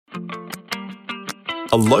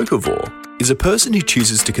A locavore is a person who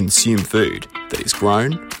chooses to consume food that is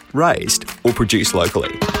grown, raised, or produced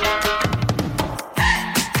locally.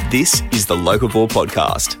 This is the Locavore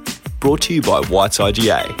Podcast, brought to you by Whiteside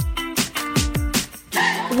GA.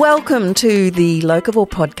 Welcome to the Locavore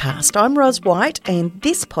Podcast. I'm Ros White, and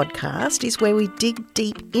this podcast is where we dig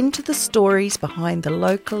deep into the stories behind the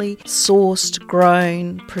locally sourced,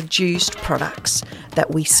 grown, produced products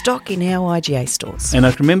that we stock in our IGA stores. And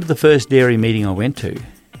I can remember the first dairy meeting I went to.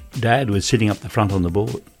 Dad was sitting up the front on the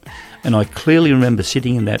board, and I clearly remember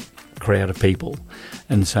sitting in that crowd of people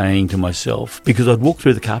and saying to myself, because I'd walked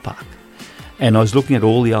through the car park and I was looking at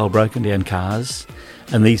all the old broken down cars,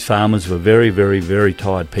 and these farmers were very, very, very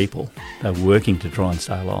tired people. They were working to try and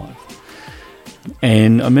stay alive.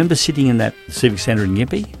 And I remember sitting in that Civic Centre in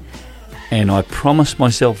Gympie, and I promised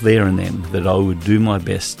myself there and then that I would do my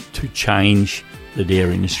best to change the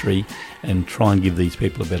dairy industry and try and give these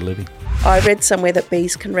people a better living. I read somewhere that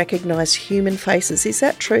bees can recognise human faces. Is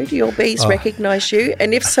that true? Do your bees recognise you?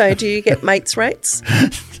 And if so, do you get mates rates?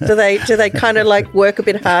 Do they kind of like work a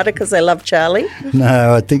bit harder because they love Charlie?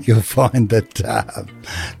 No, I think you'll find that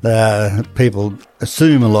people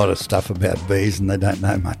assume a lot of stuff about bees and they don't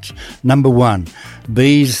know much. Number one,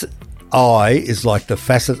 bees' eye is like the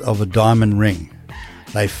facet of a diamond ring.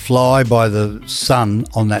 They fly by the sun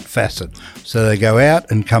on that facet. So they go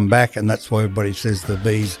out and come back, and that's why everybody says the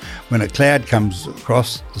bees, when a cloud comes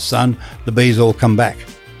across the sun, the bees all come back.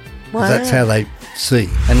 Wow. That's how they see.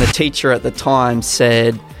 And the teacher at the time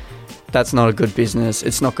said, that's not a good business,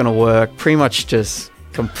 it's not going to work, pretty much just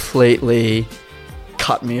completely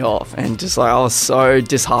cut me off. And just like, I was so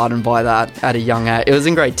disheartened by that at a young age. It was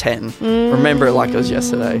in grade 10. Remember it like it was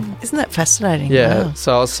yesterday. Isn't that fascinating? Yeah. Wow.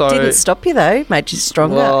 So I was so... Didn't stop you though, made you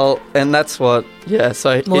stronger. Well, and that's what... Yeah,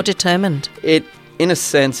 so... More determined. It, in a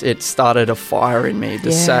sense, it started a fire in me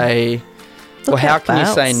to say, Look how out, can you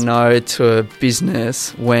Bales. say no to a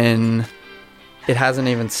business when it hasn't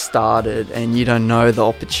even started and you don't know the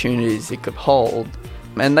opportunities it could hold?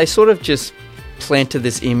 And they sort of just planted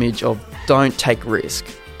this image of don't take risk.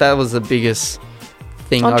 That was the biggest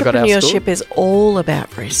thing I got out of school. Entrepreneurship is all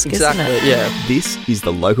about risk, Exactly, isn't it? yeah. This is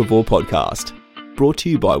the Locavore Podcast, brought to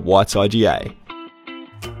you by Whiteside GA.